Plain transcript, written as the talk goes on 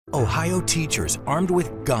Ohio teachers armed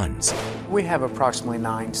with guns. We have approximately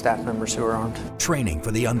 9 staff members who are armed. Training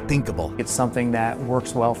for the unthinkable. It's something that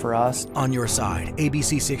works well for us. On your side,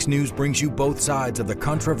 ABC 6 News brings you both sides of the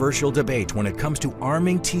controversial debate when it comes to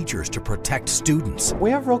arming teachers to protect students. We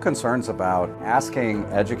have real concerns about asking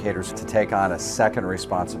educators to take on a second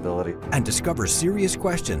responsibility. And discover serious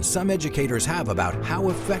questions some educators have about how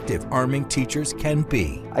effective arming teachers can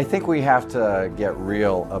be. I think we have to get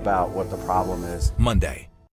real about what the problem is. Monday,